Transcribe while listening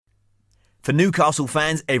For Newcastle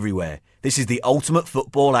fans everywhere, this is the ultimate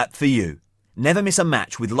football app for you. Never miss a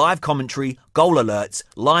match with live commentary, goal alerts,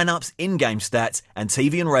 lineups, in-game stats, and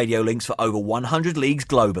TV and radio links for over 100 leagues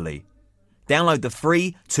globally. Download the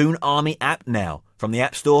free Toon Army app now from the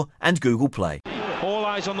App Store and Google Play. All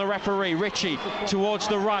eyes on the referee. Ritchie towards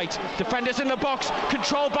the right. Defenders in the box.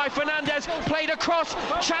 Controlled by Fernandez. Played across.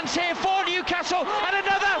 Chance here for Newcastle. And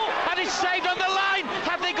another. And it's saved on the line.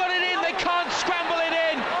 Have they got it in? They can't scramble it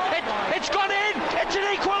in. It's gone in. It's an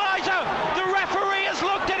equaliser. The referee has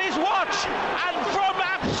looked at his watch. And from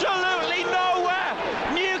absolutely nowhere,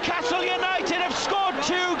 Newcastle United have scored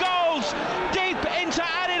 2 goals deep into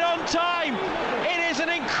added on time. It is an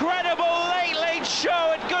incredible late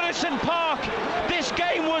show at Goodison Park. This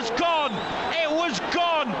game was gone. It was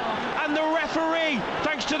gone. And the referee,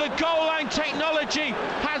 thanks to the goal line technology,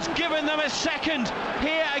 has given them a second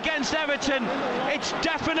here against Everton. It's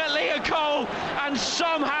definitely a goal, and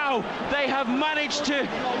somehow they have managed to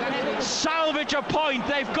salvage a point.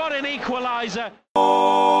 They've got an equaliser.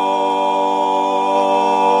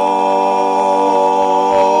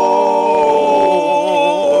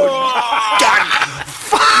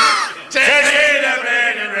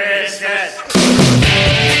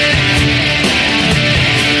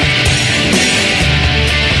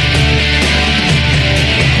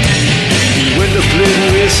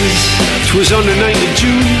 Twas on the 9th of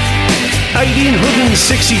June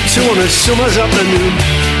 1862 on a summer's afternoon.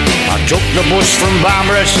 I took the bus from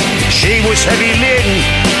Barbaras, she was heavy laden,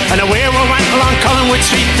 and away we went along Collingwood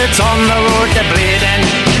Street, that's on the road to Bladen.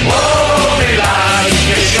 Oh, me lad,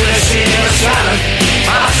 you should have seen us standing,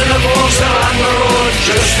 passing the boats along the road,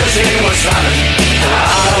 just to see what's happening. And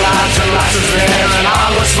all the lads and lasses there, and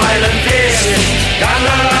all the smiling faces, down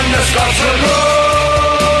along the Scotland Road.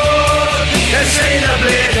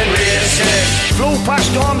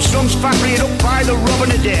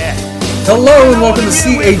 Hello and welcome to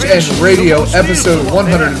CHN Radio, episode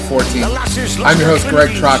 114. I'm your host,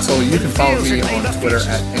 Greg Troxel. You can follow me on Twitter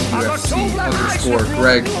at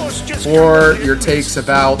NUFC_Greg for your takes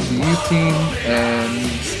about the youth team and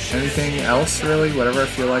anything else, really, whatever I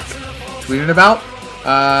feel like tweeting about.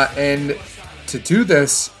 And to do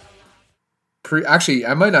this, actually,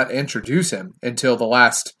 I might not introduce him until the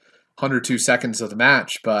last 102 seconds of the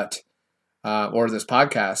match, but or this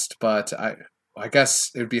podcast, but I guess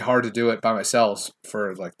it would be hard to do it by myself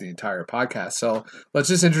for like the entire podcast. So let's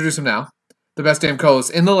just introduce him now. The best damn co-host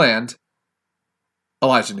in the land,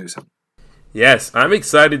 Elijah Newsom. Yes, I'm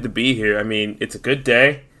excited to be here. I mean, it's a good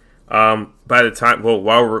day. By the time, while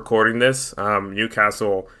we're recording this,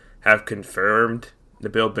 Newcastle have confirmed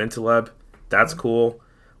Nabil Bentaleb. That's cool.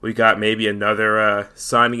 We got maybe another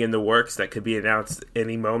signing in the works that could be announced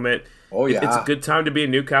any moment. Oh, yeah. It's a good time to be a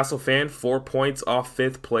Newcastle fan. 4 points off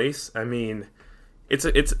 5th place. I mean, it's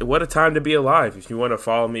what a time to be alive. If you want to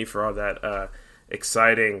follow me for all that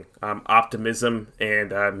exciting optimism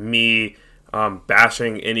and me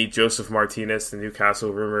bashing any Joseph Martinez, the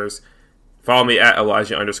Newcastle rumors, follow me at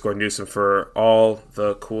Elijah_Newsom for all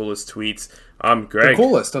the coolest tweets. Greg. The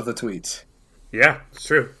coolest of the tweets. Yeah, it's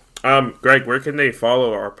true. Greg, where can they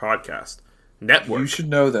follow our podcast network? You should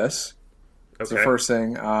know this. It's the first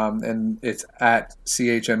thing, and it's at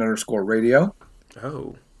CHN_radio.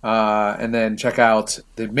 Oh. And then check out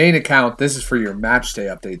the main account. This is for your match day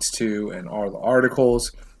updates too, and all the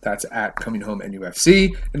articles. That's at Coming Home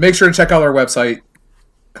NUFC. And make sure to check out our website,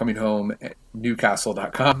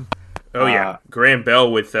 ComingHomeNewcastle.com. Oh yeah, Graham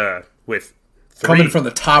Bell with 3 coming from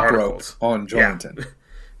the top articles. rope on Joelinton. Yeah.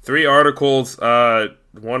 3 articles.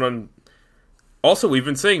 One on. Also, we've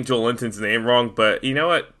been saying Joelinton's name wrong, but you know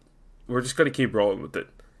what? We're just going to keep rolling with it.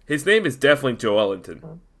 His name is definitely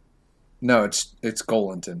Joelinton. No, it's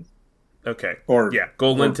Golinton. Okay. Or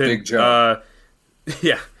Golinton. Big Joe.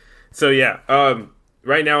 Yeah. So yeah.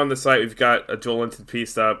 Right now on the site we've got a Joelinton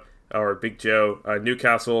piece up, or Big Joe.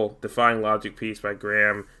 Newcastle Defying Logic piece by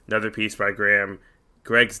Graham. Another piece by Graham.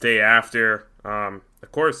 Greg's Day After.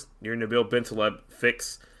 Of course, your Nabil Bentaleb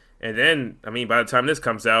fix. And then, I mean, by the time this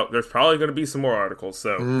comes out, there's probably going to be some more articles.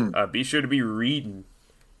 So be sure to be reading.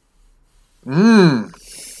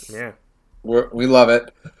 Yeah. We love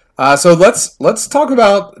it. So let's talk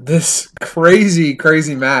about this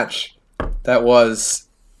crazy match that was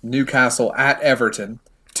Newcastle at Everton.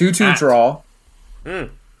 2-2 draw.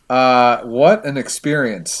 What an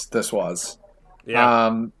experience this was.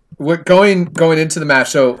 Yeah. Going into the match,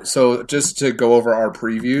 so just to go over our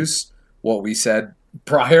previews, what we said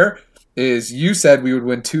prior is you said we would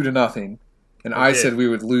win 2-0, and I said we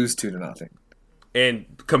would lose 2-0. and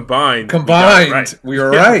combined, we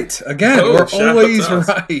were right. Again, we're always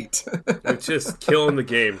right. We're just killing the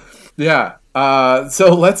game. Yeah.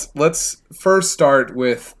 So let's first start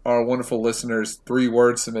with our wonderful listeners'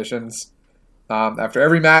 3-word submissions. After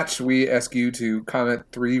every match, we ask you to comment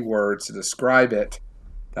 3 words to describe it.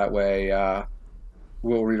 That way,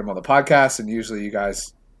 we'll read them on the podcast, and usually you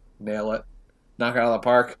guys nail it, knock it out of the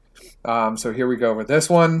park. So here we go with this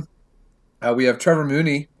one. We have Trevor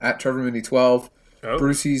Mooney at Trevor Mooney 12. Oh.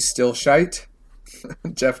 Brucey's still shite.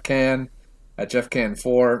 Jeff Can at Jeff Can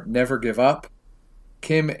 4. Never give up.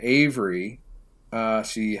 Kim Avery,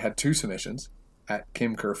 she had 2 submissions at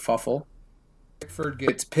Kim Kerfuffle. Pickford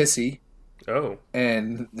gets pissy. Oh.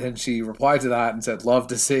 And then she replied to that and said, love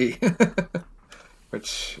to see.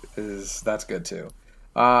 That's good too.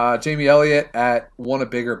 Jamie Elliott at want a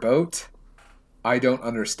bigger boat. I don't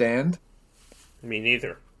understand. Me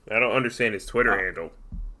neither. I don't understand his Twitter handle.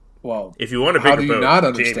 Well, if you want a bigger boat, how do you not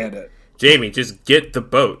understand it? Jamie, just get the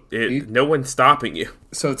boat. No one's stopping you.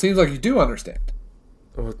 So it seems like you do understand.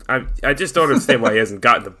 Well, I just don't understand why he hasn't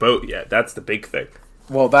gotten the boat yet. That's the big thing.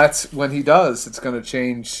 Well, that's when he does. It's going to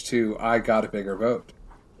change to I got a bigger boat.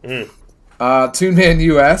 TuneMan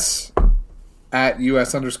US at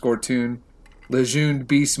US_Tune. Lejeune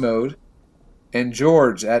Beast Mode. And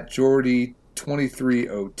George at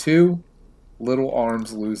Jordy2302. Little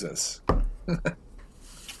Arms Loses.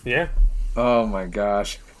 Yeah. Oh my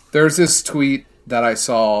gosh. There's this tweet that I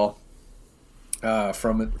saw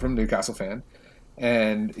from Newcastle fan.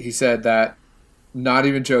 And he said that, not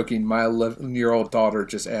even joking, my 11-year-old daughter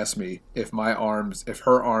just asked me if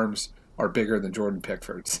her arms are bigger than Jordan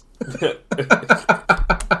Pickford's.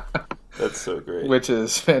 That's so great. Which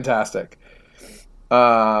is fantastic.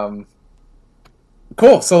 Cool.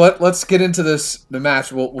 So let's get into the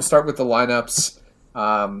match. We'll start with the lineups.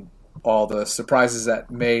 All the surprises that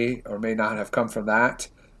may or may not have come from that.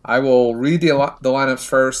 I will read the lineups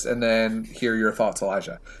first and then hear your thoughts,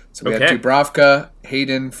 Elijah. So we have Dubravka,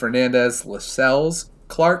 Hayden, Fernandez, Lascelles,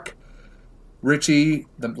 Clark, Richie,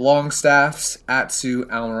 the Longstaffs, Atsu,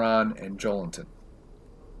 Almiron, and Joelinton.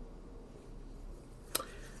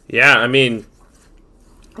 Yeah, I mean,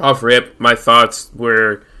 off rip, my thoughts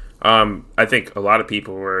were, I think a lot of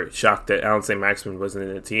people were shocked that Alan St. Maximin wasn't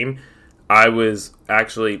in the team. I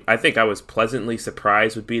think I was pleasantly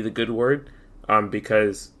surprised would be the good word,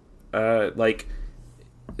 because,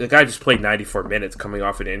 the guy just played 94 minutes coming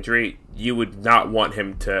off an injury. You would not want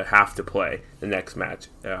him to have to play the next match.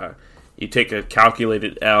 You take a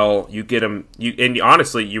calculated L, you get him, and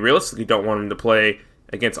honestly, you realistically don't want him to play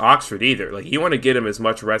against Oxford either. Like, you want to get him as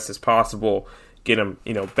much rest as possible, get him,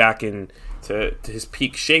 back into his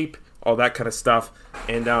peak shape, all that kind of stuff.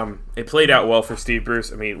 And it played out well for Steve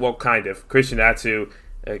Bruce. I mean, well, kind of. Christian Atsu,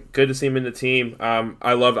 good to see him in the team.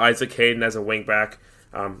 I love Isaac Hayden as a wingback.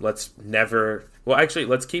 Let's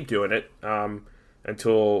keep doing it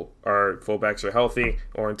until our fullbacks are healthy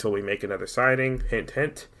or until we make another signing. Hint,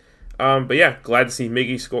 hint. But yeah, glad to see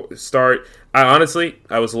Miggy start. I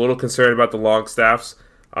was a little concerned about the Longstaffs.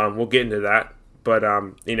 We'll get into that. But,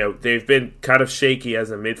 they've been kind of shaky as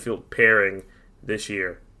a midfield pairing this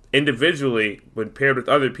year. Individually, when paired with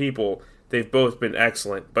other people, they've both been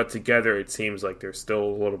excellent. But together, it seems like there's still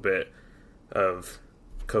a little bit of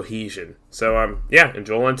cohesion. So, and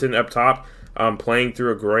Joelinton up top, playing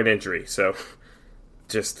through a groin injury. So,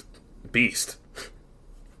 just beast.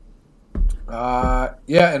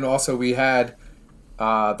 And also we had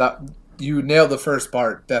that you nailed the first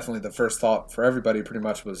part. Definitely the first thought for everybody pretty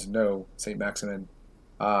much was no St. Maximin.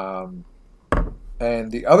 And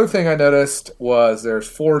the other thing I noticed was there's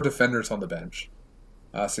 4 defenders on the bench.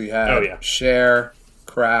 So you had Cher,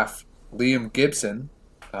 Kraft, Liam Gibson,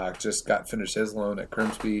 just finished his loan at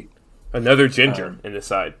Grimsby. Another ginger in the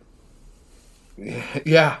side.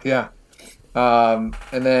 Yeah. And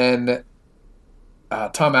then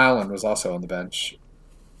Tom Allen was also on the bench,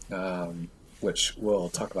 which we'll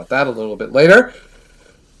talk about that a little bit later.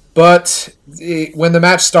 But when the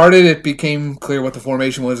match started, it became clear what the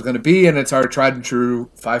formation was going to be, and it's our tried and true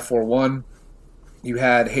 5-4-1. You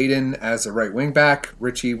had Hayden as the right wing back,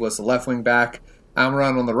 Richie was the left wing back,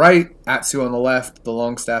 Almiron on the right, Atsu on the left, the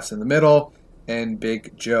Longstaffs in the middle, and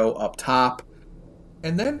Big Joe up top.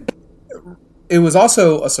 And then it was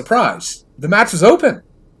also a surprise. The match was open.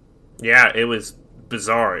 Yeah, it was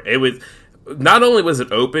bizarre. It was not only was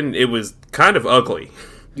it open, it was kind of ugly.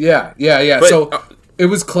 Yeah. But, so it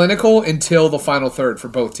was clinical until the final third for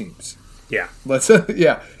both teams. Yeah.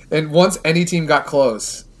 And once any team got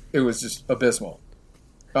close, it was just abysmal.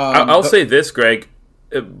 I'll say this, Greg.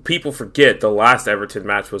 People forget the last Everton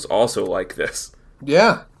match was also like this.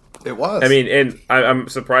 Yeah. It was. I mean, and I'm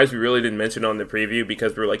surprised we really didn't mention it on the preview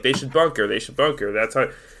because we were like, they should bunker. That's how.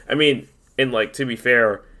 I mean, and like to be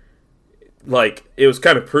fair, like it was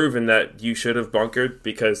kind of proven that you should have bunkered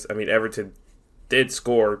because I mean Everton did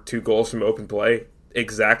score 2 goals from open play,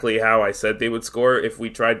 exactly how I said they would score if we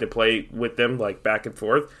tried to play with them like back and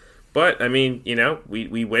forth. But I mean,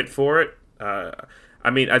 we went for it. I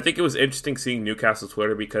mean, I think it was interesting seeing Newcastle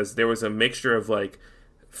Twitter because there was a mixture of like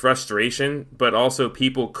frustration, but also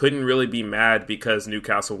people couldn't really be mad because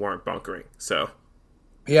Newcastle weren't bunkering. So,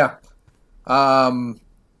 yeah,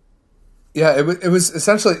 it was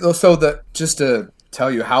essentially just to tell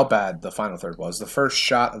you how bad the final third was. The first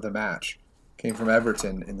shot of the match came from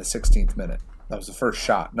Everton in the 16th minute. That was the first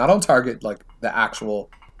shot, not on target, like the actual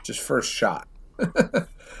just first shot,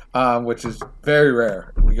 which is very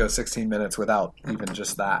rare. We go 16 minutes without even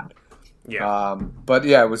just that. yeah. But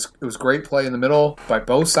yeah, it was great play in the middle by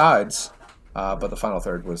both sides, but the final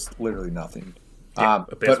third was literally nothing. Yeah,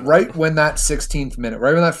 but right when that 16th minute,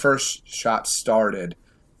 right when that first shot started,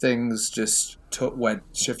 things just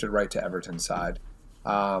shifted right to Everton's side.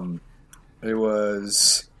 It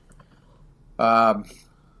was,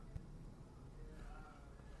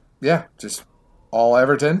 just all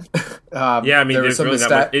Everton. Yeah, I mean, there was there's some really not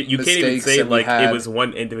much. You can't even mistakes say that we like had. it was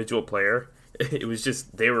one individual player. It was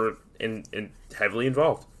just they were in heavily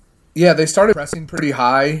involved. Yeah, they started pressing pretty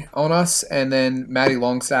high on us, and then Matty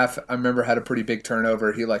Longstaff, I remember, had a pretty big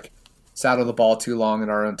turnover. He sat on the ball too long in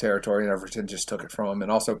our own territory, and Everton just took it from him. And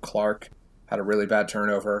also Clark had a really bad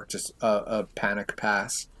turnover, just a panic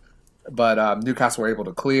pass. But Newcastle were able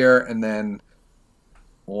to clear, and then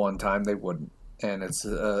one time they wouldn't. And it's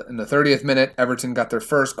in the 30th minute, Everton got their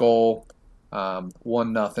first goal,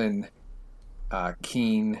 1-0.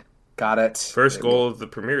 Keane got it. First goal of the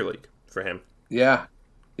Premier League for him. Yeah.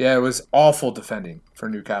 Yeah, it was awful defending for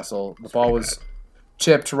Newcastle. The ball was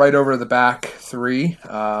chipped right over the back 3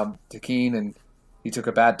 to Keane, and he took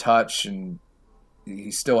a bad touch, and he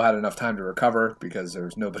still had enough time to recover because there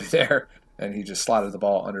was nobody there, and he just slotted the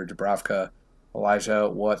ball under Dubravka. Elijah,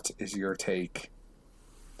 what is your take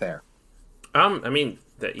there? I mean,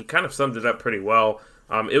 you kind of summed it up pretty well.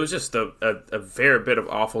 It was just a fair bit of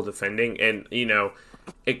awful defending, and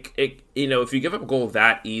if you give up a goal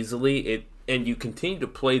that easily, and you continue to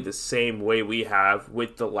play the same way we have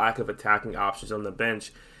with the lack of attacking options on the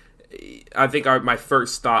bench, I think my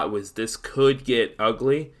first thought was this could get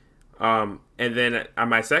ugly. And then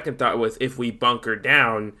my second thought was if we bunker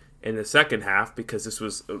down in the second half, because this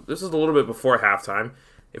was a little bit before halftime.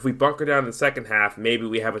 If we bunker down in the second half, maybe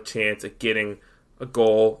we have a chance at getting a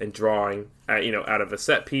goal and drawing, out of a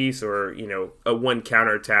set piece or a one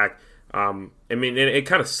counterattack. I mean, it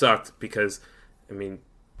kind of sucked because, I mean,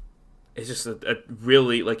 it's just a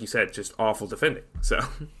really, like you said, just awful defending. So,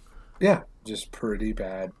 yeah, just pretty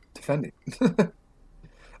bad defending.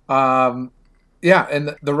 Yeah,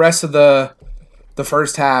 and the rest of the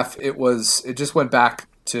first half, it just went back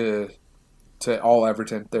to all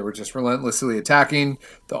Everton. They were just relentlessly attacking.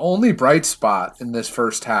 The only bright spot in this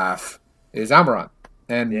first half is Almiron,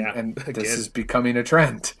 and this is becoming a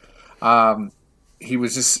trend. He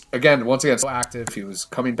was just once again so active. He was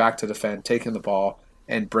coming back to defend, taking the ball,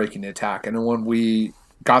 and breaking the attack. And then when we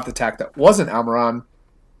got the attack that wasn't Almiron,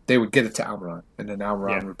 they would get it to Almiron, and then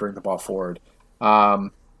Almiron would bring the ball forward.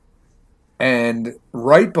 And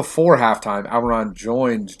right before halftime, Almiron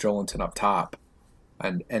joined Joelinton up top,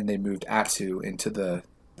 and they moved Atsu into the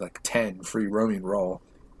 10 free roaming role.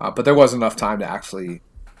 But there wasn't enough time to actually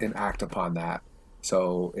enact upon that.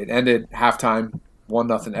 So it ended halftime,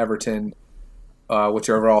 1-0 Everton. What's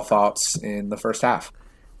your overall thoughts in the first half?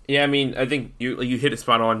 Yeah, I mean, I think you hit it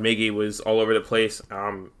spot on. Miggy was all over the place.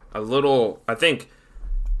 I think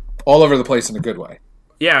all over the place in a good way.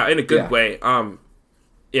 Yeah, in a good way.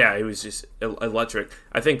 Yeah, it was just electric.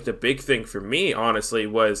 I think the big thing for me, honestly,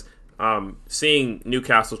 was seeing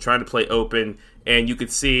Newcastle trying to play open, and you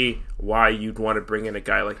could see why you'd want to bring in a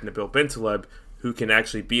guy like Nabil Bentaleb, who can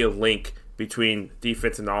actually be a link between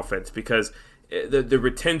defense and offense, because the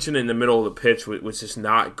retention in the middle of the pitch was just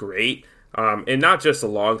not great. And not just the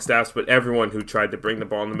Longstaffs, but everyone who tried to bring the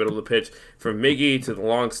ball in the middle of the pitch, from Miggy to the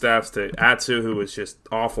Longstaffs to Atsu, who was just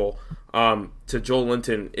awful, to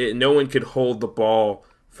Joelinton. No one could hold the ball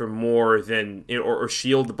for more than, or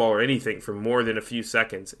shield the ball or anything for more than a few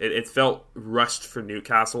seconds. It felt rushed for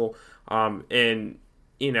Newcastle. And,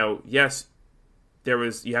 yes,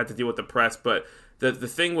 you had to deal with the press, but the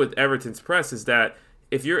thing with Everton's press is that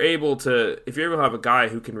if you're able to have a guy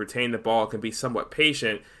who can retain the ball, can be somewhat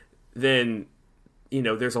patient, then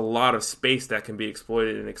there's a lot of space that can be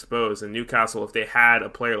exploited and exposed. And Newcastle, if they had a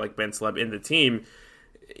player like Bentaleb in the team,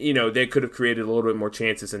 they could have created a little bit more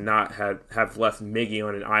chances and not have left Miggy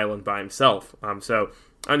on an island by himself. So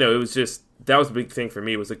I know that was a big thing for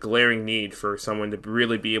me, was a glaring need for someone to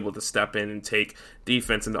really be able to step in and take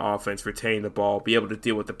defense into offense, retain the ball, be able to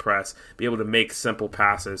deal with the press, be able to make simple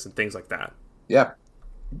passes and things like that. Yeah.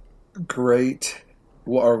 Great.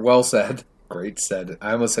 Or well said. Great said.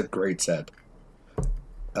 I almost said great said.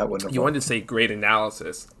 That wouldn't have You wanted to say great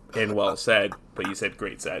analysis and well said, but you said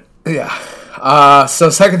great said. Yeah. So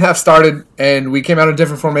second half started, and we came out in a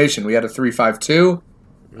different formation. We had a 3-5-2,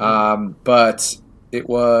 but it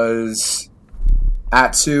was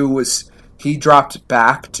Atsu he dropped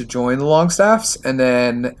back to join the Longstaffs, and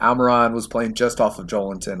then Almiron was playing just off of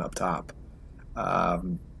Jolinton up top.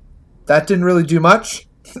 That didn't really do much,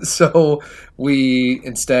 so we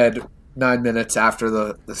instead, 9 minutes after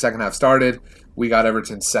the second half started, we got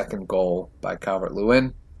Everton's second goal by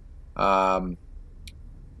Calvert-Lewin. That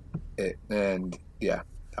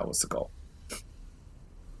was the goal.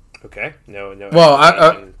 Okay. No.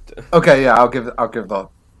 Well, okay, yeah, I'll give the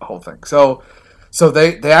whole thing. So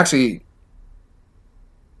they actually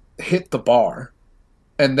hit the bar,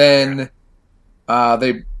 and then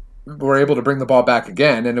they were able to bring the ball back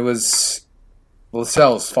again, and it was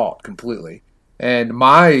Lascelles' fault completely. And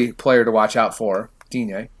my player to watch out for,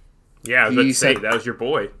 Digne. Yeah, I was about to say, that was your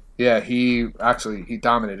boy. Yeah, he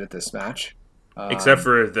dominated this match. Except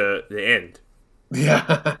for the end.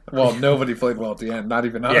 Yeah. Well, nobody played well at the end, not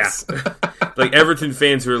even us. Yeah. Like, Everton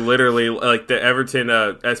fans were literally, like, the Everton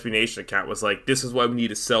SB Nation account was like, this is why we need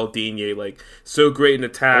to sell Digne, like, so great in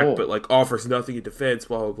attack, but, like, offers nothing in defense,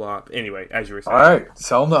 blah, blah, blah. Anyway, as you were saying. All right,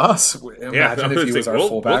 sell him to us. Imagine if he was our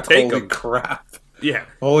fullback. Holy crap. Yeah.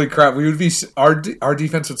 Holy crap. We would be, our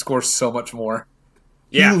defense would score so much more.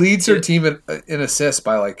 Yeah. He leads our team in assists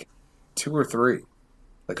by, like, 2 or 3.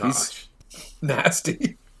 Like, he's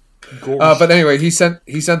nasty. But anyway, he sent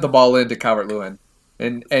the ball in to Calvert-Lewin,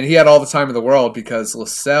 and he had all the time in the world because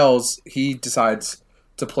Lascelles, he decides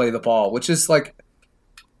to play the ball, which is like,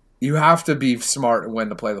 you have to be smart when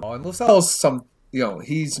to play the ball. And Lascelles,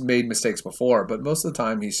 he's made mistakes before, but most of the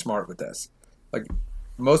time he's smart with this. Like,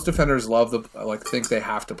 most defenders think they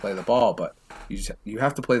have to play the ball, but you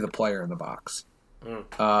have to play the player in the box.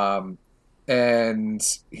 And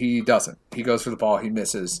he doesn't. He goes for the ball, he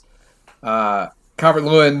misses.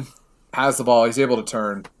 Calvert-Lewin has the ball. He's able to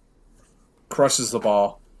turn, crushes the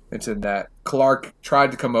ball into the net. Clark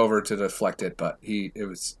tried to come over to deflect it, but he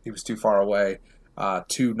was too far away.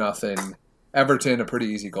 2-0. Everton, a pretty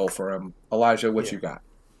easy goal for him. Elijah, what you got?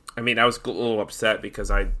 I mean, I was a little upset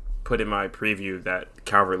because I put in my preview that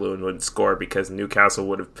Calvert-Lewin wouldn't score because Newcastle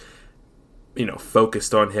would have,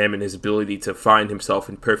 focused on him and his ability to find himself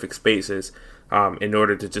in perfect spaces. In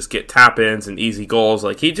order to just get tap-ins and easy goals.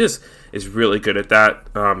 Like, he just is really good at that.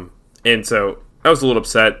 And so I was a little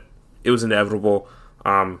upset. It was inevitable.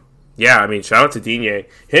 Shout out to Digne.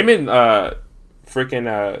 Him and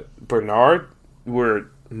Bernard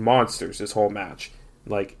were monsters this whole match.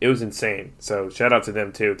 Like, it was insane. So shout out to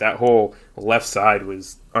them, too. That whole left side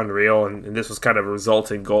was unreal, and this was kind of a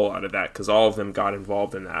resulting goal out of that because all of them got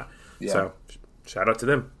involved in that. Yeah. So shout out to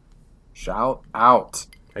them. Shout out.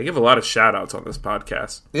 I give a lot of shout-outs on this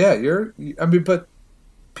podcast. Yeah, but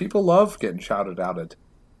people love getting shouted outed.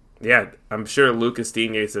 Yeah, I'm sure Lucas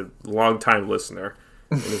Digne is a long-time listener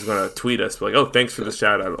and is going to tweet us like, "Oh, thanks for the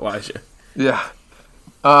shout-out, Elijah." Yeah.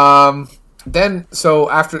 Then,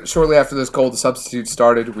 shortly after this goal, the substitute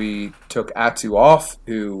started. We took Atsu off,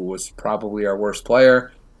 who was probably our worst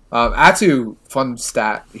player. Atsu, fun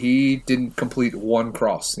stat, he didn't complete one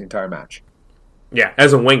cross the entire match. Yeah,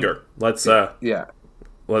 as a winger. Let's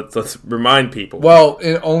remind people. Well,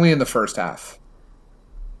 only in the first half.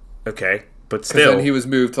 Okay, but still, then he was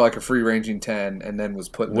moved to like a free-ranging 10, and then was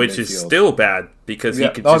put in the midfield. Which is still bad because he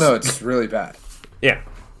could. No, it's really bad. Yeah,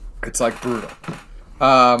 it's like brutal.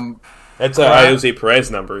 That's Jose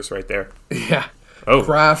Perez numbers right there. Yeah. Oh.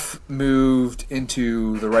 Graf moved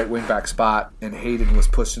into the right wing-back spot, and Hayden was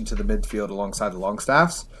pushed into the midfield alongside the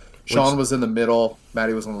Longstaffs. Sean was in the middle,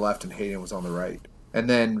 Matty was on the left, and Hayden was on the right. And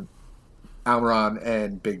then Almiron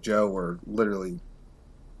and Big Joe were literally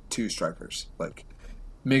 2 strikers. Like,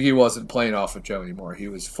 Miggy wasn't playing off of Joe anymore. He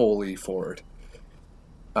was fully forward.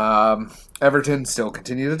 Everton still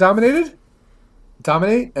continued to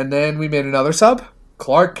dominate, and then we made another sub.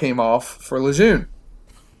 Clark came off for Lejeune.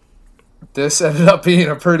 This ended up being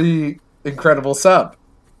a pretty incredible sub.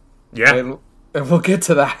 Yeah. And we'll get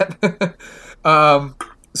to that.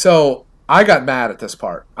 So I got mad at this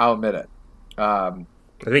part. I'll admit it. I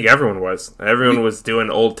think everyone was. Everyone was doing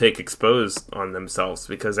old take exposed on themselves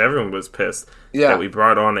because everyone was pissed that we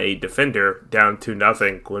brought on a defender down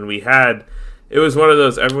 2-0 when we had it was one of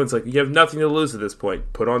those. Everyone's like, you have nothing to lose at this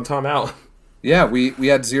point. Put on Tom Allen. Yeah, we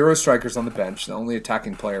had 0 strikers on the bench. The only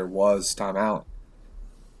attacking player was Tom Allen.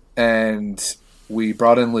 And we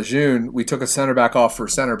brought in Lejeune. We took a center back off for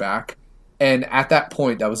center back. And at that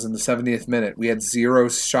point, that was in the 70th minute, we had 0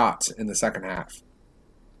 shots in the second half.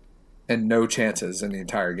 And no chances in the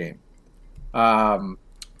entire game.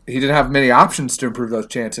 He didn't have many options to improve those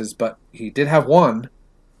chances, but he did have one.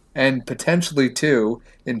 And potentially 2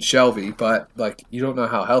 in Shelby. But, you don't know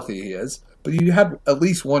how healthy he is. But you had at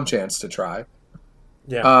least one chance to try.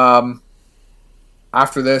 Yeah.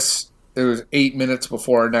 After this, it was 8 minutes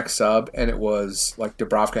before our next sub, and it was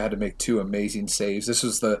Dubravka had to make 2 amazing saves. This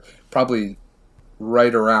was probably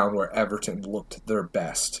right around where Everton looked their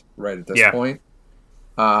best right at this point.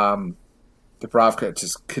 Dubravka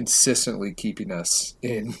just consistently keeping us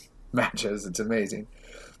in matches. It's amazing.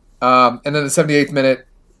 And then the 78th minute,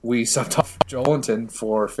 we subbed off Joelinton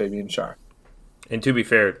for Fabian Schär. And to be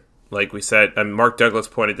fair, like we said, and Mark Douglas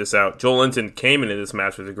pointed this out, Joelinton came into this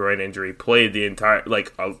match with a groin injury, played the entire,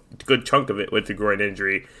 a good chunk of it with the groin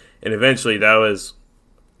injury, and eventually that was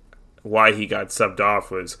why he got subbed off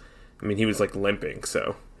he was limping,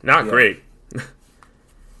 so not great.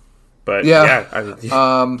 But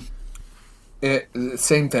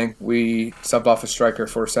same thing. We subbed off a striker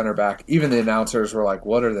for center back. Even the announcers were like,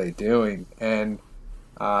 what are they doing? And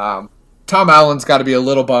Tom Allen's got to be a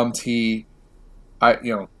little bummed.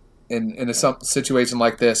 In a situation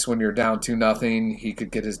like this, when you're down 2-0, he could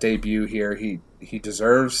get his debut here. He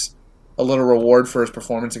deserves a little reward for his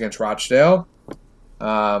performance against Rochdale,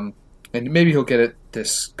 and maybe he'll get it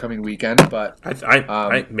this coming weekend. But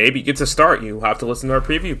I maybe he gets a start. You have to listen to our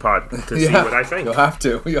preview pod to see what I think. You'll have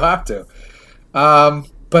to.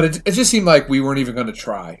 But it just seemed like we weren't even going to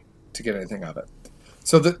try to get anything of it.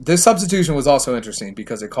 So this substitution was also interesting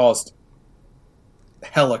because it caused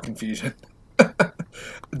hella confusion.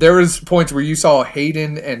 There was points where you saw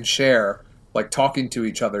Hayden and Cher talking to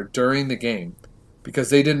each other during the game because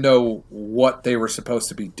they didn't know what they were supposed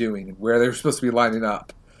to be doing and where they were supposed to be lining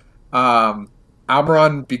up.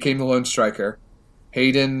 Almiron became the lone striker.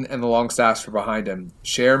 Hayden and the Longstaffs were behind him.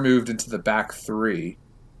 Cher moved into the back 3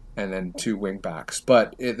 and then 2 wing backs.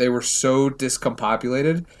 But they were so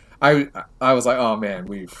discombobulated. I was like, oh man,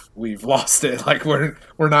 we've lost it.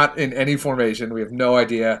 We're not in any formation. We have no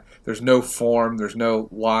idea. There's no form. There's no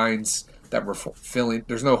lines that we're filling.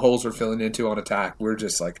 There's no holes we're filling into on attack. We're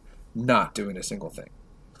just not doing a single thing.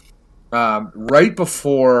 Right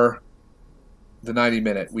before the 90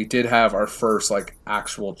 minute, we did have our first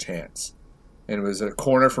actual chance, and it was a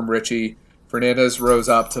corner from Richie. Fernandez rose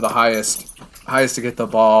up to the highest to get the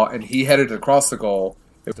ball, and he headed across the goal.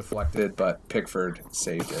 It was deflected, but Pickford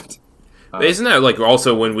saved it. Isn't that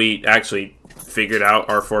also when we actually figured out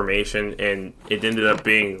our formation and it ended up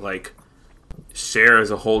being Cher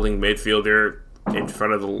as a holding midfielder in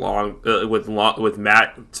front of the long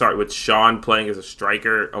with Sean playing as a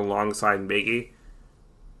striker alongside Miggy?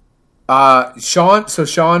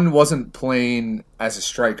 Sean wasn't playing as a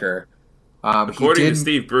striker. According to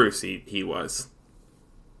Steve Bruce, he was.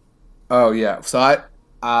 Oh yeah, so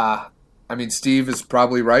Steve is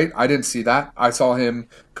probably right. I didn't see that. I saw him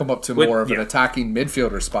come up to more of an attacking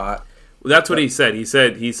midfielder spot. Well, that's what he said. He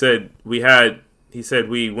said we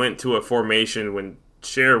went to a formation when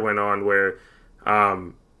Cher went on where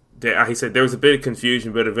he said there was a bit of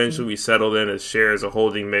confusion, but eventually we settled in as Cher as a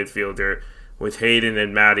holding midfielder with Hayden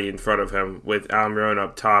and Matty in front of him, with Almiron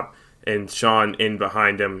up top and Sean in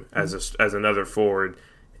behind him as another forward.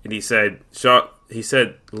 And he said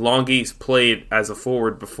Longie's played as a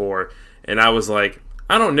forward before. And I was like,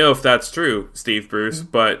 I don't know if that's true, Steve Bruce,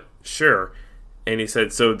 but sure. And he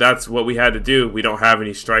said, so that's what we had to do. We don't have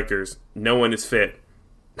any strikers. No one is fit.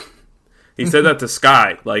 He said that to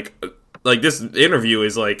Sky. This interview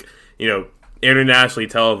is internationally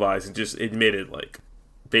televised, and just admitted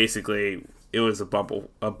basically it was a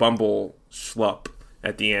bumble schlup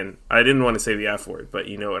at the end. I didn't want to say the F word, but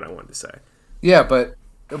you know what I wanted to say. Yeah, but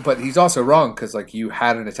he's also wrong because you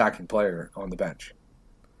had an attacking player on the bench.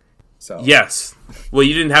 So. Yes. Well,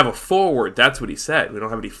 you didn't have a forward. That's what he said. We don't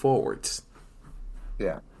have any forwards.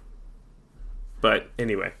 Yeah. But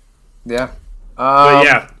anyway. Yeah. But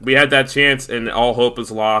yeah, we had that chance, and all hope was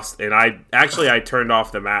lost. And I turned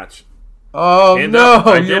off the match. Oh no!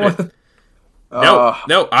 I did it.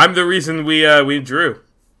 No, I'm the reason we drew.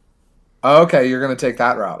 Okay, you're gonna take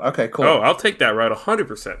that route. Okay, cool. Oh, I'll take that route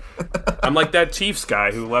 100%. I'm like that Chiefs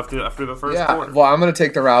guy who left it after the first quarter. Well, I'm gonna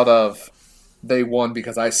take the route of they won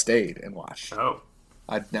because I stayed and watched. Oh.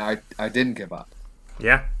 I didn't give up.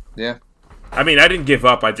 Yeah. Yeah. I didn't give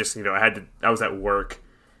up. I just, I was at work.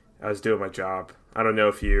 I was doing my job. I don't know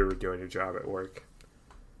if you were doing your job at work.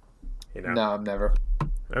 You know? No, I'm never.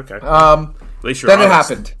 Okay. At least you're then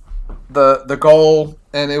honest. it happened. The goal,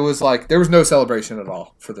 and it was like there was no celebration at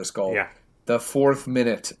all for this goal. Yeah. The 4th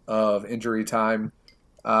minute of injury time.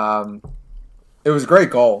 It was a great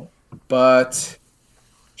goal, but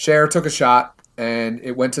Cher took a shot and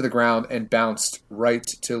it went to the ground and bounced right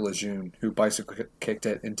to Lejeune, who bicycle kicked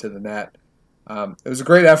it into the net. It was a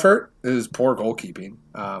great effort. It was poor goalkeeping.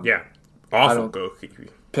 Yeah. Awful goalkeeping.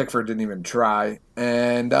 Pickford didn't even try,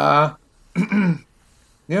 and 2-1.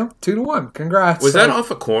 Congrats. Was that off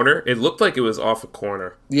a corner? It looked like it was off a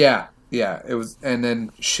corner. Yeah, it was, and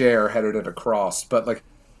then Cher headed it across, but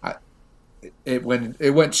it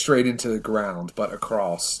went straight into the ground, but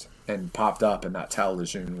across and popped up, and that's how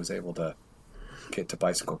Lejeune was able to get to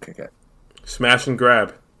bicycle kick it. Smash and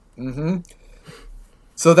grab.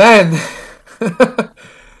 So then,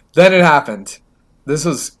 then it happened. This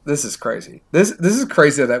is crazy. This is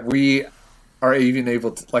crazy that we are even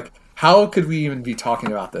able to How could we even be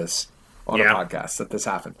talking about this on a podcast that this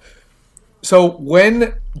happened? So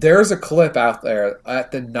when there's a clip out there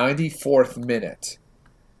at the 94th minute,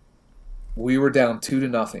 we were down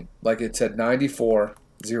 2-0. Like it said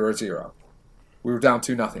 94-0-0. We were down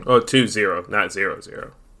 2-0. Oh, 2-0, not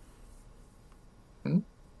 0-0.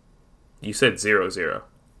 You said 0-0.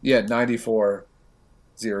 Yeah,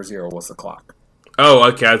 94-0-0 was the clock. Oh,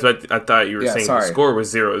 okay. I thought you were saying sorry. the score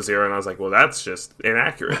was 0-0, and I was like, well, that's just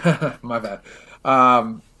inaccurate. My bad.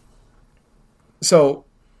 So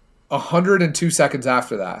 102 seconds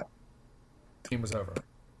after that, game was over.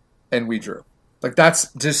 And we drew.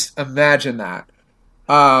 That's just imagine that.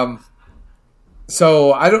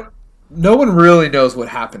 So no one really knows what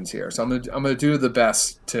happens here. So I'm gonna do the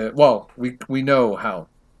best to, we know how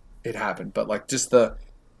it happened, but just the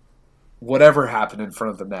whatever happened in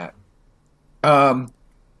front of the net.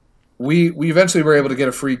 We eventually were able to get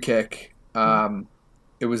a free kick.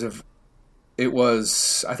 It was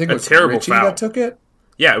I think it was terrible Richie foul that took it.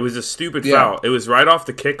 Yeah, it was a stupid foul. It was right off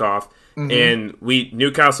the kickoff, and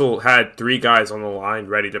Newcastle had 3 guys on the line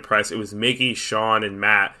ready to press. It was Miggy, Sean, and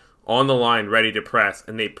Matt on the line ready to press,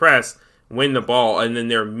 and they press, win the ball, and then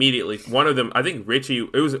they're immediately one of them. I think Richie.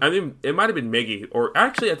 I think it might have been Miggy, or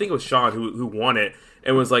actually I think it was Sean who won it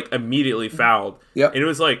and was immediately fouled. Yep. And it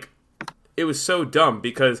was it was so dumb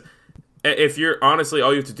because if you're honestly,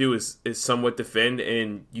 all you have to do is somewhat defend,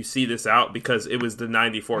 and you see this out because it was the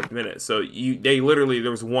 94th minute. So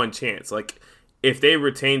there was one chance. If they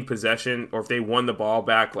retained possession or if they won the ball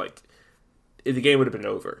back, the game would have been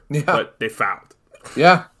over. Yeah. But they fouled.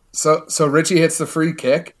 Yeah. So Richie hits the free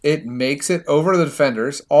kick. It makes it over the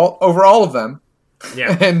defenders, over all of them.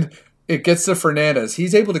 Yeah. And it gets to Fernandez.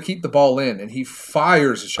 He's able to keep the ball in, and he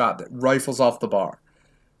fires a shot that rifles off the bar.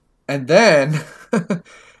 And then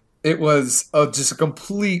it was just a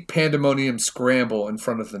complete pandemonium scramble in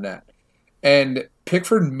front of the net. And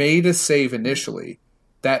Pickford made a save initially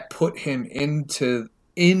that put him in the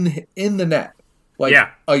net,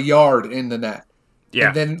 a yard in the net. Yeah.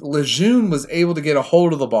 And then Lejeune was able to get a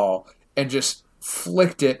hold of the ball and just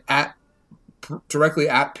flicked it directly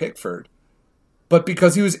at Pickford. But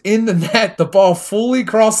because he was in the net, the ball fully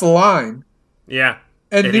crossed the line. Yeah.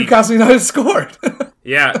 And Newcastle United scored.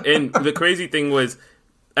 Yeah, and the crazy thing was,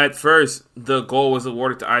 at first, the goal was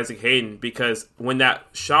awarded to Isaac Hayden because when that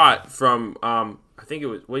shot from, I think it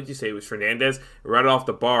was, what did you say, it was Fernandez, right off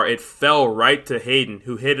the bar, it fell right to Hayden,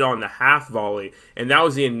 who hit it on the half volley, and that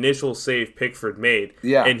was the initial save Pickford made.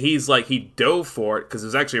 Yeah. And he dove for it because it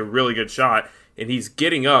was actually a really good shot, and he's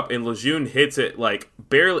getting up, and Lejeune hits it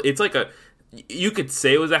barely, it's you could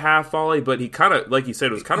say it was a half volley, but he kind of, like you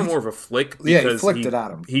said, it was kind of more of a flick. Because he flicked it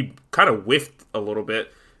at him. He kind of whiffed a little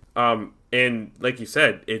bit. And like you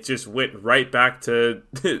said, it just went right back to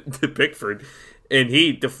Pickford. And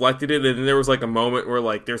he deflected it, and then there was a moment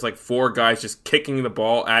where there's 4 guys just kicking the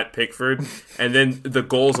ball at Pickford, and then the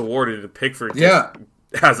goal's awarded, and Pickford just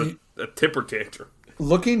has a temper tantrum.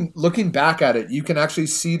 Looking back at it, you can actually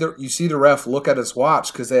see the ref look at his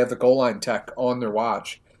watch because they have the goal line tech on their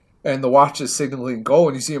watch. And the watch is signaling goal,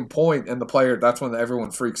 and you see him point, and the player, that's when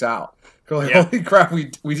everyone freaks out. They're holy crap,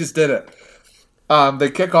 we just did it.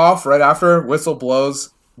 They kick off right after, whistle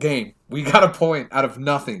blows, game. We got a point out of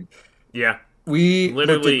nothing. Yeah. We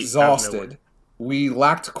Literally looked exhausted. We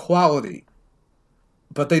lacked quality.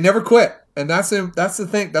 But they never quit. And that's the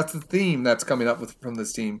thing. That's the theme that's coming up from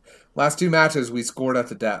this team. Last 2 matches, we scored at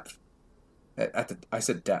the depth. I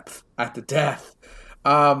said depth. At the death.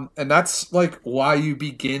 And that's why you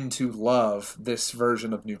begin to love this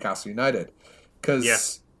version of Newcastle United.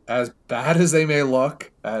 Because as bad as they may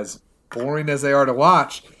look, as boring as they are to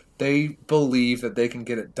watch, they believe that they can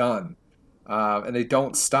get it done. and they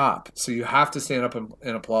don't stop. So you have to stand up and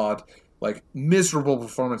applaud. Like, miserable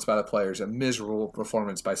performance by the players, a miserable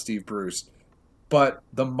performance by Steve Bruce. But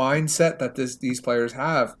the mindset that these players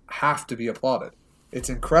have to be applauded. It's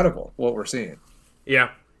incredible what we're seeing.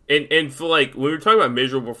 Yeah. And for, like, when we were talking about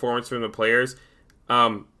miserable performance from the players,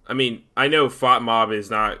 I mean, I know FOTMob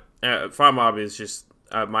is not FOTMob is just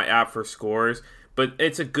my app for scores, but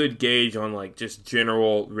it's a good gauge on, like, just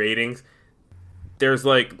general ratings. There's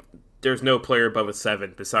no player above a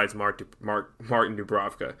 7 besides Martin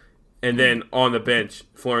Dubravka. And then on the bench,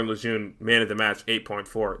 Florian Lejeune, man of the match,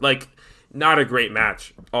 8.4. Like, not a great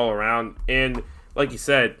match all around. And like you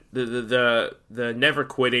said, the never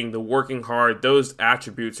quitting, the working hard, those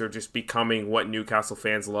attributes are just becoming what Newcastle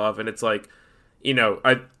fans love. And it's like, you know,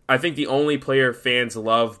 I think the only player fans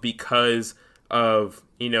love because of,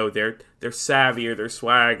 you know, their savvy or their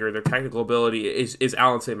swag or their technical ability is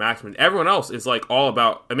Alan St-Maximin. Everyone else is, like, all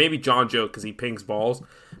about, maybe John Joe because he pings balls.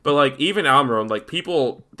 But, like, even Almiron, like,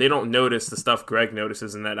 people, they don't notice the stuff Greg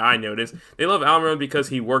notices and that I notice. They love Almiron because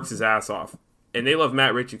he works his ass off. And they love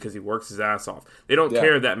Matt Ritchie because he works his ass off. They don't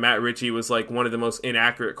care that Matt Ritchie was, like, one of the most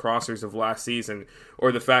inaccurate crossers of last season,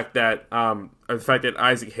 or the fact that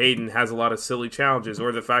Isaac Hayden has a lot of silly challenges,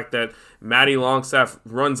 or the fact that Matty Longstaff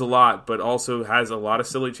runs a lot but also has a lot of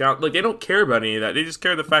silly challenges. Like, they don't care about any of that. They just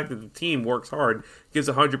care the fact that the team works hard, gives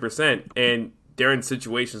 100%, and they're in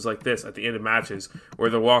situations like this at the end of matches where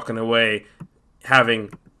they're walking away having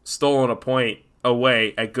stolen a point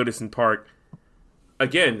away at Goodison Park.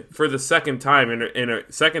 Again, for the second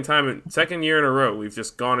year in a row, we've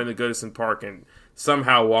just gone into Goodison Park and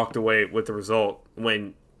somehow walked away with the result.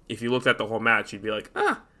 When, if you looked at the whole match, you'd be like,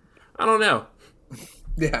 I don't know.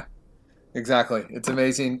 Yeah, exactly. It's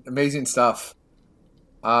amazing stuff.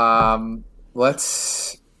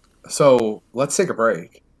 Let's take a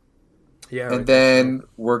break. Yeah, and then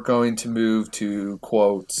we're going to move to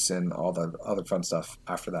quotes and all the other fun stuff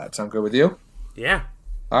after that. Sound good with you? Yeah.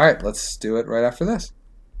 All right, let's do it right after this.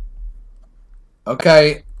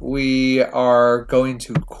 Okay, we are going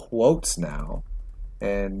to quotes now.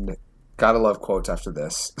 And gotta love quotes after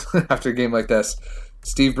this. After a game like this,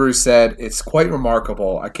 Steve Bruce said, "It's quite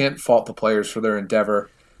remarkable. I can't fault the players for their endeavor.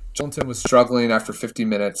 Joelinton was struggling after 50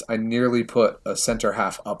 minutes. I nearly put a center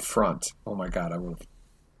half up front." Oh my God,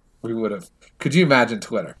 we would have. Could you imagine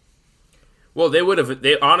Twitter? Well, they would have.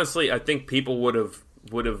 They honestly, I think people would have.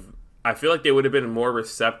 I feel like they would have been more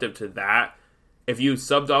receptive to that if you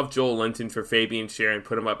subbed off Joelinton for Fabian Schär and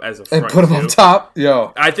put him up as a front and put him up top.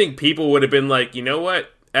 Yo, I think people would have been like, you know what,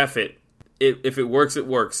 F it. If it works, it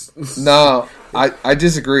works. No, I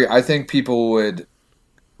disagree. I think people would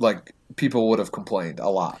have complained a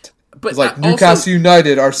lot. But like Newcastle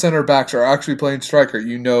United, our center backs are actually playing striker.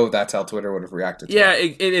 You know that's how Twitter would have reacted to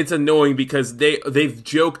it. It's annoying because they've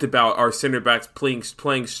joked about our center backs playing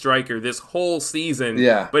striker this whole season.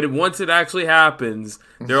 Yeah. But once it actually happens,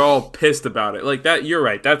 they're all pissed about it. Like that, you're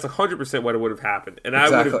right. That's 100% what would have happened. And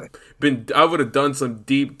exactly. I would have done some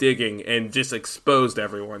deep digging and just exposed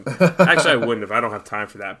everyone. Actually, I wouldn't have. I don't have time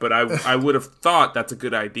for that. But I would have thought that's a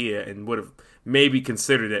good idea and would have maybe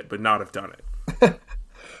considered it, but not have done it.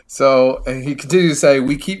 So, and he continued to say,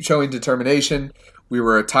 "We keep showing determination. We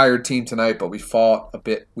were a tired team tonight, but we fought a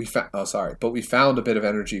bit. But we found a bit of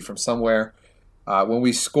energy from somewhere. When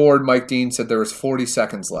we scored, Mike Dean said there was 40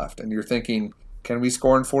 seconds left. And you're thinking, can we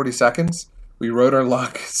score in 40 seconds? We rode our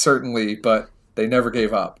luck, certainly, but they never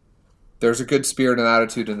gave up. There's a good spirit and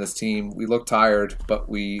attitude in this team. We looked tired, but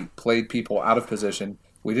we played people out of position.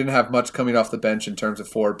 We didn't have much coming off the bench in terms of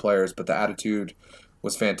forward players, but the attitude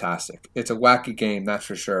was fantastic. It's a wacky game, that's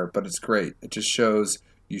for sure, but it's great. It just shows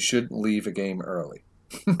you shouldn't leave a game early."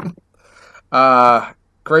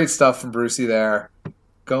 Great stuff from Brucey there.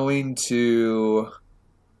 Going to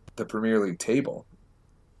the Premier League table,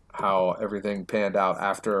 how everything panned out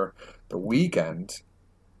after the weekend.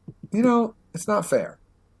 You know, it's not fair.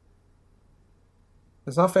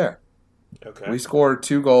 It's not fair. Okay. We scored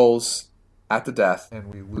 2 goals at the death,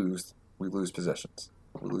 and we lose positions.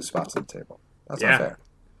 We lose spots on the table. That's not fair.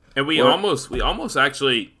 And we almost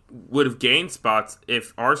actually would have gained spots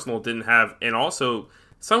if Arsenal didn't have an also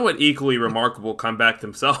somewhat equally remarkable comeback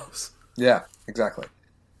themselves. Yeah, exactly.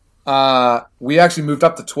 We actually moved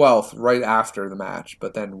up to 12th right after the match,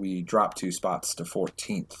 but then we dropped 2 spots to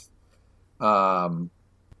 14th. And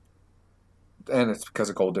it's because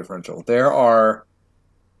of goal differential. There are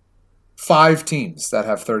 5 teams that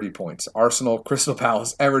have 30 points. Arsenal, Crystal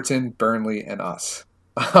Palace, Everton, Burnley, and us.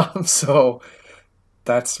 So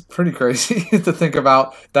that's pretty crazy to think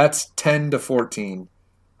about. That's 10 to 14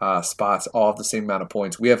 spots, all of the same amount of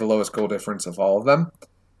points. We have the lowest goal difference of all of them.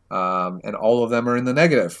 and all of them are in the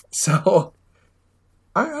negative. So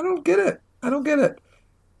I don't get it. I don't get it.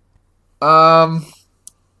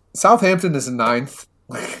 Southampton is in 9th.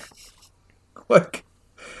 Like,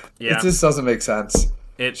 Yeah. it just doesn't make sense.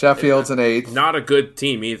 Sheffield's in 8th. Not a good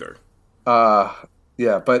team either.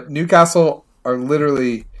 Yeah, but Newcastle are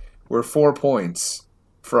literally, we're 4 points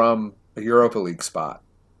from a Europa League spot.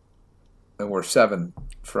 And we're 7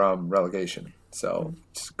 from relegation. So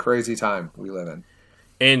it's a crazy time we live in.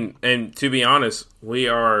 And to be honest, we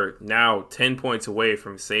are now 10 points away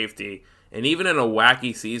from safety. And even in a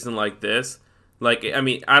wacky season like this, like, I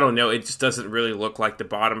mean, I don't know, it just doesn't really look like the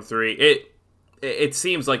bottom 3. It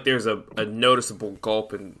seems like there's a noticeable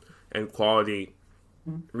gulp in quality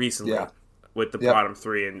recently with the bottom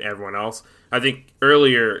 3 and everyone else. I think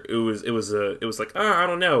earlier it was like, I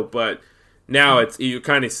don't know, but now you're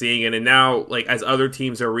kind of seeing it, and now, like, as other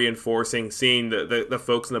teams are reinforcing, seeing the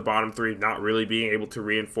folks in the bottom 3 not really being able to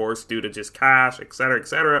reinforce due to just cash, et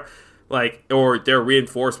cetera, like, or their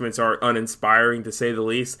reinforcements are uninspiring to say the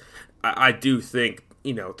least. I do think,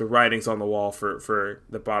 the writing's on the wall for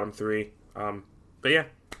the bottom 3. But yeah.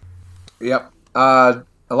 Yep.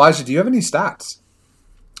 Elijah, do you have any stats?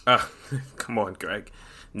 Come on, Greg.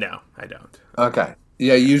 No, I don't. Okay.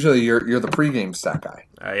 Yeah, usually you're the pregame stat guy.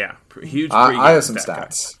 Yeah, huge pregame I have some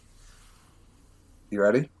stat stats. guy. You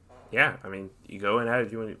ready? Yeah, I mean, you go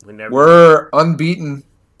ahead. Whenever. We're unbeaten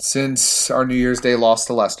since our New Year's Day loss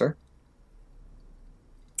to Leicester.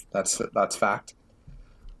 That's fact.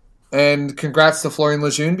 And congrats to Florian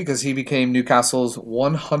Lejeune because he became Newcastle's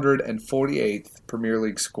 148th Premier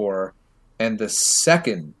League scorer and the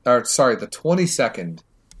 22nd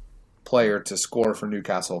player to score for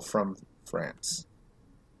Newcastle from France.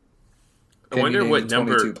 I wonder what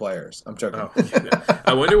number 22 players. I'm joking. Oh,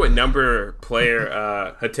 I wonder what number player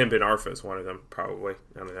Hatem Ben Arfa is one of them. Probably.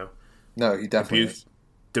 I don't know. No, he definitely is.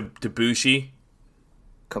 Debuchy.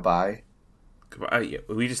 Kabai. Yeah,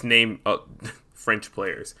 we just name French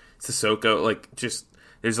players. Sissoko, like, just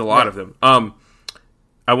there's a lot of them. I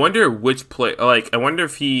wonder which play. Like, I wonder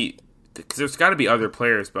if because there's got to be other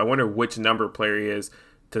players, but I wonder which number player he is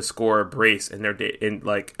to score a brace in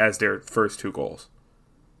as their first 2 goals.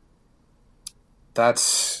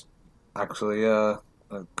 That's actually a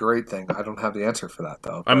great thing. I don't have the answer for that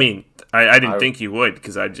though. I mean, I didn't think you would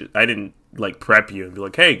because I didn't like prep you and be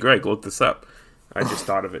like, hey, Greg, look this up. I just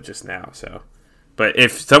thought of it just now. So, but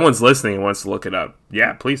if someone's listening and wants to look it up,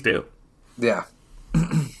 yeah, please do. Yeah.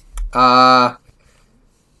 That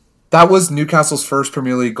was Newcastle's first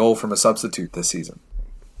Premier League goal from a substitute this season.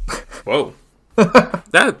 Whoa.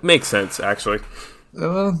 That makes sense, actually.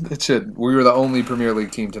 It should. We were the only Premier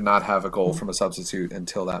League team to not have a goal from a substitute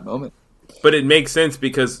until that moment. But it makes sense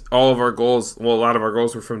because a lot of our goals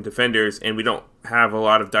were from defenders, and we don't have a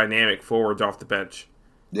lot of dynamic forwards off the bench.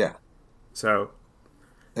 Yeah. So,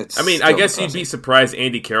 it's I mean, I guess you'd be surprised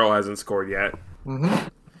Andy Carroll hasn't scored yet. Mm-hmm.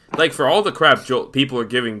 Like, for all the crap people are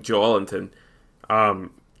giving Joe Ellington,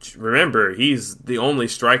 remember, he's the only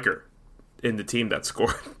striker in the team that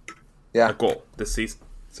scored a goal this season.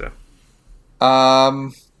 So,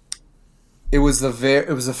 it was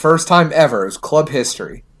the first time ever, it was club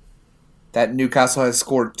history, that Newcastle has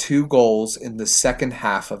scored 2 goals in the second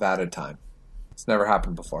half of added time. It's never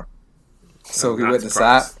happened before. So we witnessed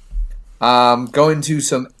that. Going to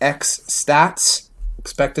some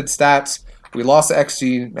expected stats. We lost the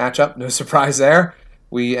XG matchup, no surprise there.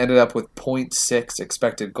 We ended up with 0.6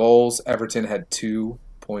 expected goals. Everton had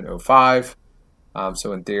 2.05.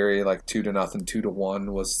 So in theory, like 2-0,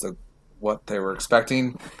 2-1 was what they were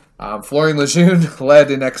expecting. Florian Lejeune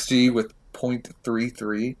led in XG with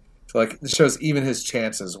 0.33. So like it shows even his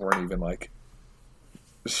chances weren't even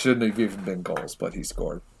shouldn't have even been goals, but he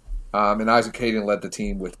scored. And Isaac Hayden led the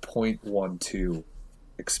team with 0.12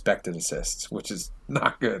 expected assists, which is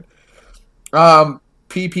not good.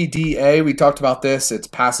 PPDA, we talked about this. It's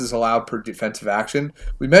passes allowed per defensive action.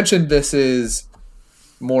 We mentioned this is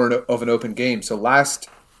more of an open game. So last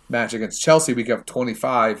match against Chelsea, we gave up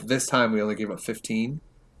 25. This time we only gave up 15.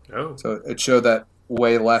 Oh. So it showed that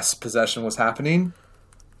way less possession was happening.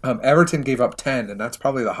 Everton gave up 10, and that's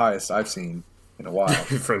probably the highest I've seen in a while.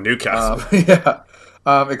 From Newcastle. Yeah.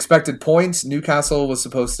 Expected points, Newcastle was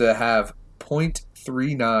supposed to have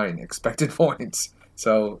 0.39 expected points.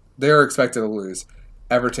 So they're expected to lose.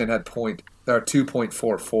 Everton had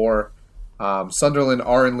 2.44. Sunderland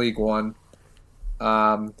are in League One.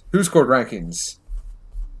 Who scored rankings?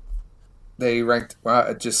 They ranked,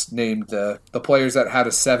 just named the players that had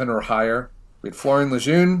a 7 or higher. We had Florian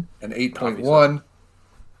Lejeune, an 8.1.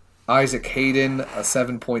 Isaac Hayden, a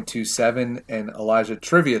 7.27. And Elijah,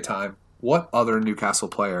 trivia time. What other Newcastle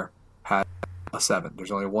player had a 7.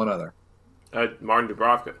 There's only one other. Martin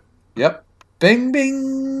Dubravka. Yep. Bing,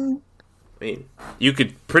 bing. I mean, you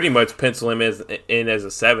could pretty much pencil him in as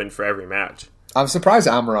a 7 for every match. I'm surprised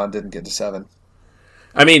Almiron didn't get to 7.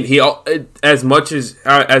 I mean, he as much as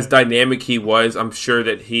dynamic he was, I'm sure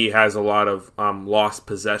that he has a lot of lost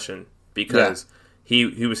possession because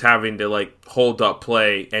he was having to like hold up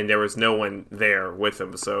play and there was no one there with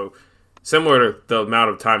him. So similar to the amount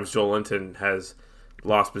of times Joel Linton has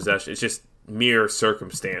lost possession, it's just mere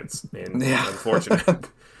circumstance and unfortunate.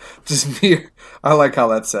 Just mere. I like how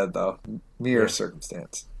that's said though. Mere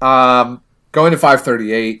circumstance. Going to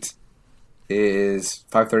 538. Is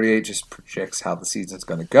 538 just projects how the season's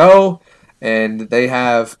going to go, and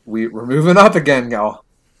we're moving up again, y'all.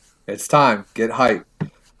 It's time. Get hype.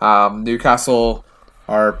 Newcastle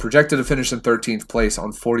are projected to finish in 13th place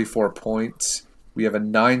on 44 points. We have a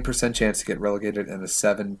 9% chance to get relegated and a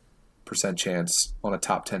 7% chance on a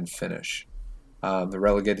top 10 finish. The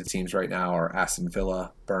relegated teams right now are Aston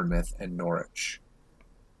Villa, Bournemouth, and Norwich.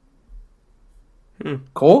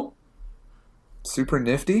 Cool. Super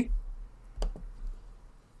nifty.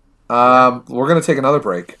 We're going to take another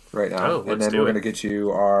break right now, and then we're going to get you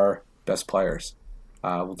our best players.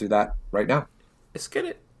 We'll do that right now. Let's get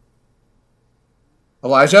it.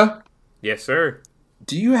 Elijah? Yes, sir.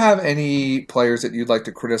 Do you have any players that you'd like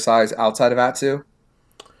to criticize outside of Atsu?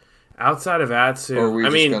 Outside of Atsu, I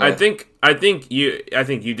mean, I think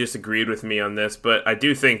you disagreed with me on this, but I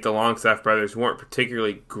do think the Longstaff brothers weren't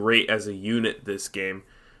particularly great as a unit this game.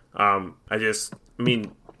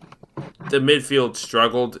 The midfield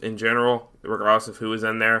struggled in general, regardless of who was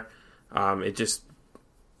in there. It just,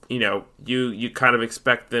 you kind of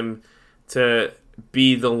expect them to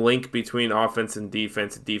be the link between offense and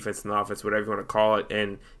defense and offense, whatever you want to call it,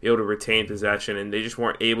 and be able to retain possession, and they just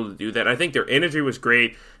weren't able to do that. I think their energy was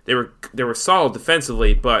great. They were solid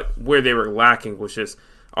defensively, but where they were lacking was just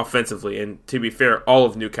offensively. And to be fair, all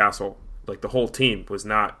of Newcastle, like the whole team, was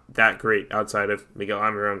not that great outside of Miguel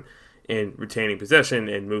Almiron in retaining possession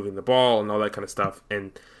and moving the ball and all that kind of stuff.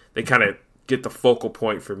 And they kind of get the focal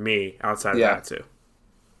point for me outside of that too.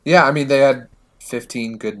 Yeah, I mean, they had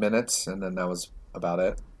 15 good minutes, and then that was about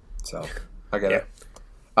it. So, I get it.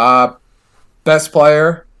 Best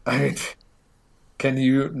player, I mean, can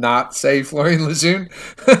you not say Florian Lejeune?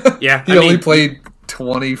 Yeah. He only played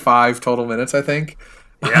 25 total minutes, I think.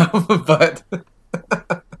 Yeah. But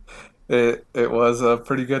it was a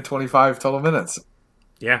pretty good 25 total minutes.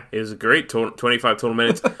 Yeah, it was a great 25 total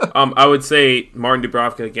minutes. I would say Martin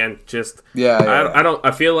Dubravka again.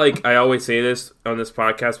 I feel like I always say this on this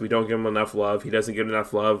podcast. We don't give him enough love. He doesn't get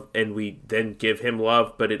enough love, and we then give him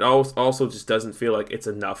love. But it also just doesn't feel like it's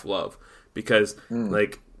enough love because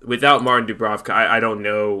like without Martin Dubravka, I don't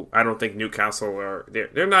know. I don't think Newcastle are.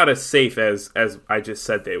 They're not as safe as I just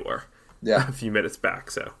said they were. Yeah, a few minutes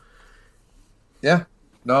back. So yeah,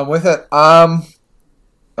 no, I'm with it.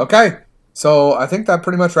 Okay. So I think that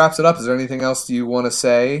pretty much wraps it up. Is there anything else you want to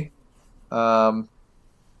say on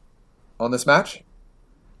this match?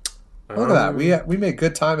 Look at that. We made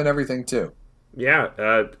good time and everything too.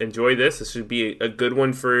 Yeah, enjoy this. This should be a good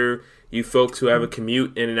one for you folks who have a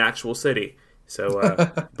commute in an actual city. So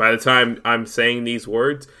by the time I'm saying these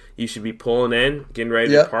words, you should be pulling in, getting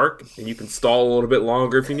ready to park, and you can stall a little bit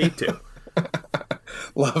longer if you need to.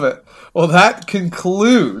 Love it. Well, that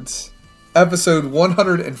concludes episode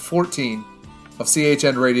 114 of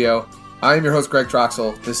CHN Radio. I am your host, Greg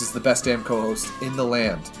Troxel. This is the best damn co-host in the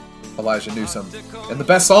land, Elijah Newsom. And the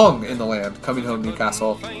best song in the land, Coming Home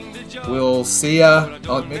Newcastle. We'll see ya.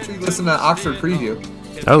 Make sure you listen to Oxford Preview.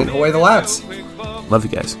 And away the lads. Love you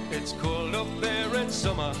guys. It's cold up there in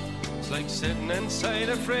summer. It's like sitting inside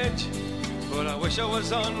a fridge. But I wish I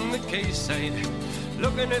was on the quayside,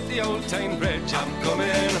 looking at the old town bridge. I'm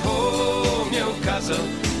coming home, Newcastle.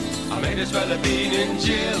 I might as well have been in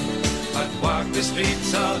jail. I'd walk the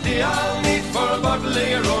streets all day. I'll need for a bottle of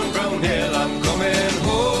your own brown ale. I'm coming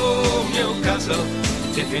home, Newcastle.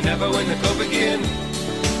 If you never win the club again,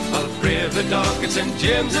 I'll brave the dark at St.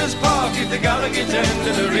 James's Park if the Gallagher end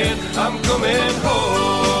in the rain. I'm coming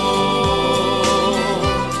home.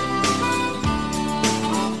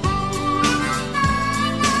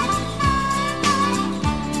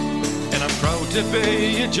 And I'm proud to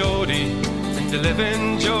be a Geordie and to live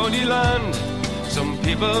in Geordie land. Some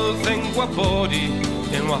people think we're bawdy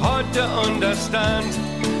and we're hard to understand,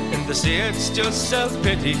 and they say it's just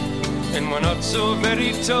self-pity and we're not so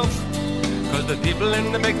very tough, cause the people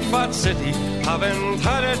in the big fat city haven't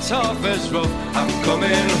had it half as rough. I'm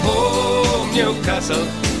coming home, Newcastle.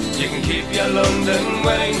 You can keep your London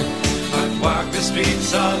wine. I'd walk the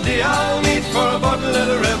streets all day. I'll meet for a bottle of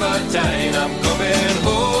the River Tyne. I'm coming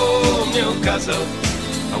home, home, Newcastle.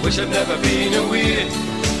 I wish I'd never been away.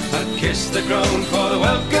 I'd kiss the ground for the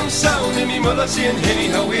welcome sound and me mother saying,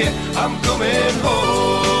 anyhow, I'm coming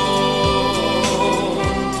home.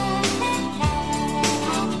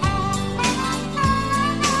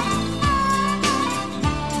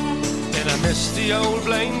 And I miss the old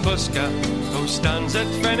blind busker who stands at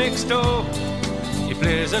Fenwick's door. He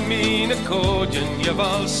plays a mean accordion, you've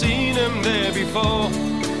all seen him there before.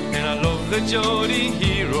 And I love the Geordie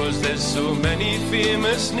heroes, there's so many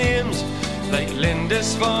famous names, like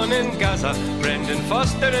Lindisfarne and Gaza, Brendan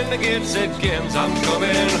Foster and the Gateshead Games. I'm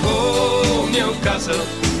coming home, Newcastle.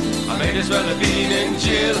 I might as well have been in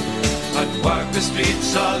jail. I'd walk the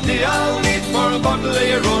streets all day, I'll need for a bottle of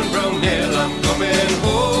your own brown ale. I'm coming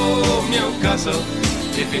home, Newcastle.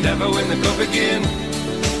 If you never win the cup again,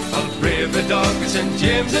 I'll brave the dark at St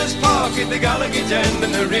James's Park in the Gallagher's End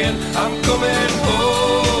in the rain. I'm coming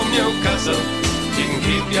home, Newcastle. You can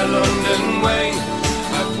keep your London wine.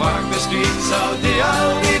 I've walked the streets all day,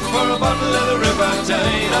 I'll need for a bottle of the River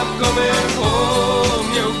Tyne. I'm coming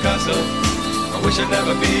home, Newcastle. I wish I'd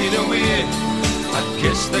never been away. I'd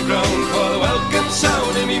kiss the ground for the welcome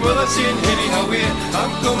sound and me mother saying, anyhow,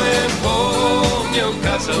 I'm coming home,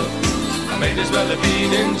 Newcastle. I might as well have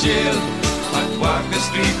been in jail. I'd walk the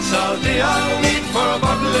streets all day, I'll need for a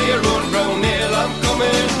bottle of your own brown ale. I'm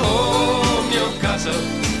coming home, Newcastle.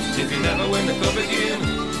 If you never win the cup again,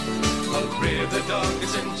 I'll brave the dark at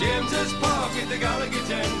St James's Park at the Gallagher's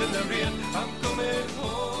End in the rain.